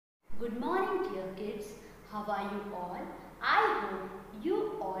Good morning, dear kids. How are you all? I hope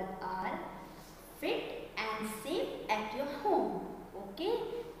you all are fit and safe at your home. Okay,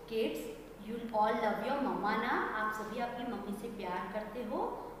 kids, you all love your mama ना? आप सभी आपकी mummy से प्यार करते हो.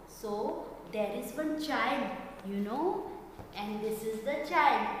 So there is one child, you know, and this is the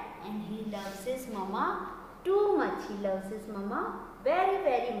child, and he loves his mama too much. He loves his mama very,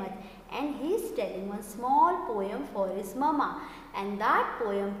 very much, and he is telling one small poem for his mama. And that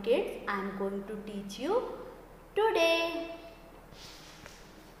poem, kids, I am going to teach you today.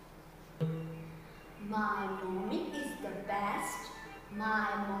 My mommy is the best. My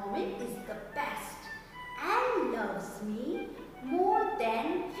mommy is the best and loves me more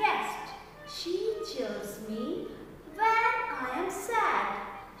than rest. She cheers me when I am sad.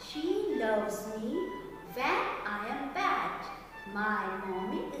 She loves me when I am bad. My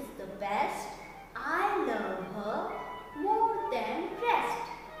mommy is the best. I love her more than rest.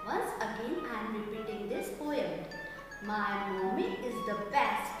 Once again I am repeating this poem. My mommy is the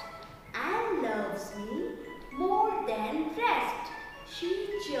best and loves me more than rest. She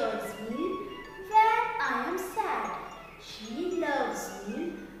cheers me when I am sad. She loves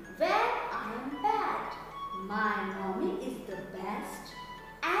me when I am bad. My mommy is the best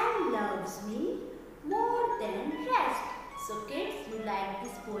and loves me more than rest. So kids, you like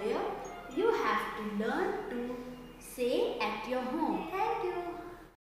this poem? You have to learn to say at your home. Thank you.